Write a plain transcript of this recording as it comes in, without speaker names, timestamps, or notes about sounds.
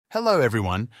Hello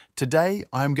everyone, today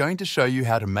I am going to show you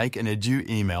how to make an EDU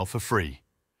email for free.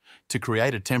 To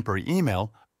create a temporary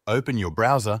email, open your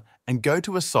browser and go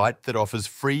to a site that offers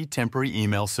free temporary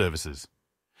email services.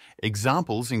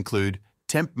 Examples include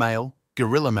Temp Mail,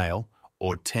 Gorilla Mail,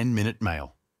 or 10-Minute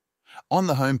Mail. On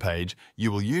the home page, you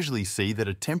will usually see that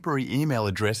a temporary email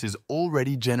address is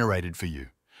already generated for you.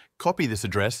 Copy this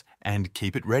address and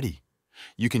keep it ready.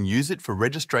 You can use it for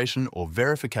registration or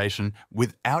verification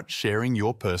without sharing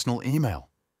your personal email.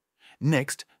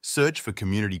 Next, search for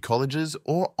community colleges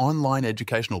or online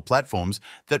educational platforms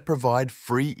that provide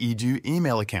free EDU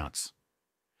email accounts.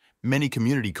 Many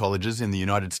community colleges in the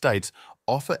United States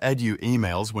offer EDU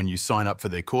emails when you sign up for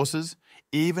their courses,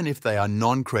 even if they are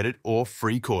non-credit or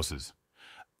free courses.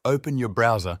 Open your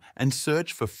browser and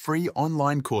search for free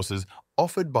online courses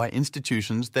offered by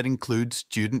institutions that include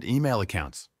student email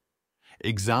accounts.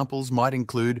 Examples might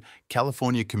include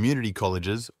California community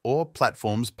colleges or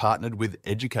platforms partnered with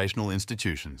educational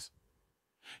institutions.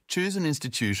 Choose an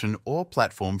institution or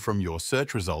platform from your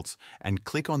search results and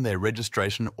click on their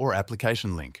registration or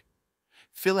application link.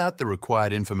 Fill out the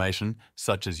required information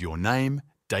such as your name,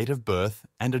 date of birth,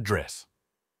 and address.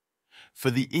 For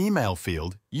the email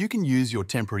field, you can use your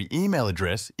temporary email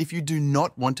address if you do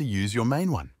not want to use your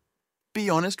main one. Be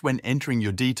honest when entering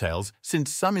your details,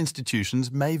 since some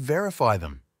institutions may verify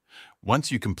them.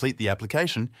 Once you complete the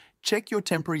application, check your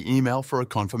temporary email for a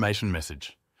confirmation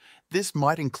message. This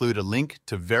might include a link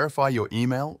to verify your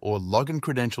email or login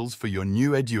credentials for your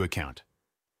new EDU account.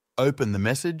 Open the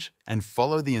message and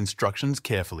follow the instructions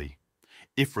carefully.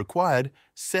 If required,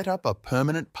 set up a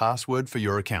permanent password for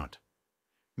your account.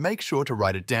 Make sure to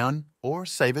write it down or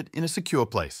save it in a secure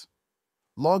place.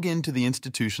 Log in to the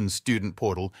institution's student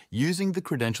portal using the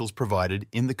credentials provided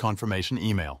in the confirmation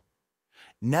email.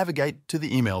 Navigate to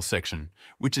the email section,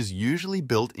 which is usually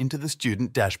built into the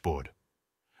student dashboard.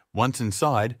 Once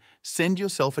inside, send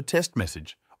yourself a test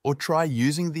message or try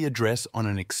using the address on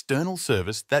an external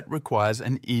service that requires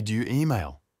an EDU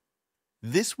email.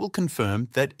 This will confirm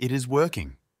that it is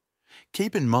working.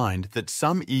 Keep in mind that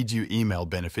some EDU email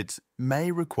benefits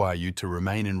may require you to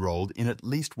remain enrolled in at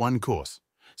least one course,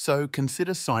 so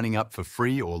consider signing up for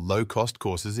free or low-cost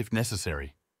courses if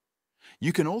necessary.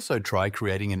 You can also try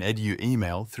creating an EDU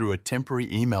email through a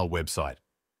temporary email website.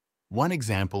 One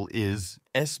example is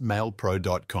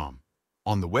smailpro.com.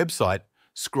 On the website,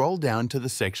 scroll down to the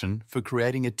section for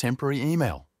creating a temporary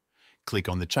email. Click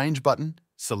on the Change button,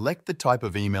 select the type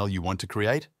of email you want to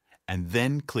create, and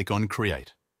then click on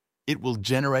Create. It will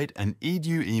generate an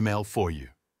EDU email for you.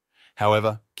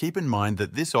 However, keep in mind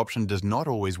that this option does not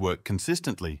always work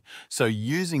consistently, so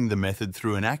using the method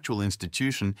through an actual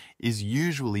institution is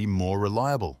usually more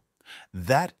reliable.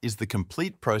 That is the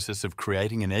complete process of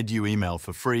creating an EDU email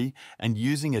for free and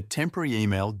using a temporary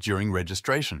email during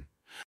registration.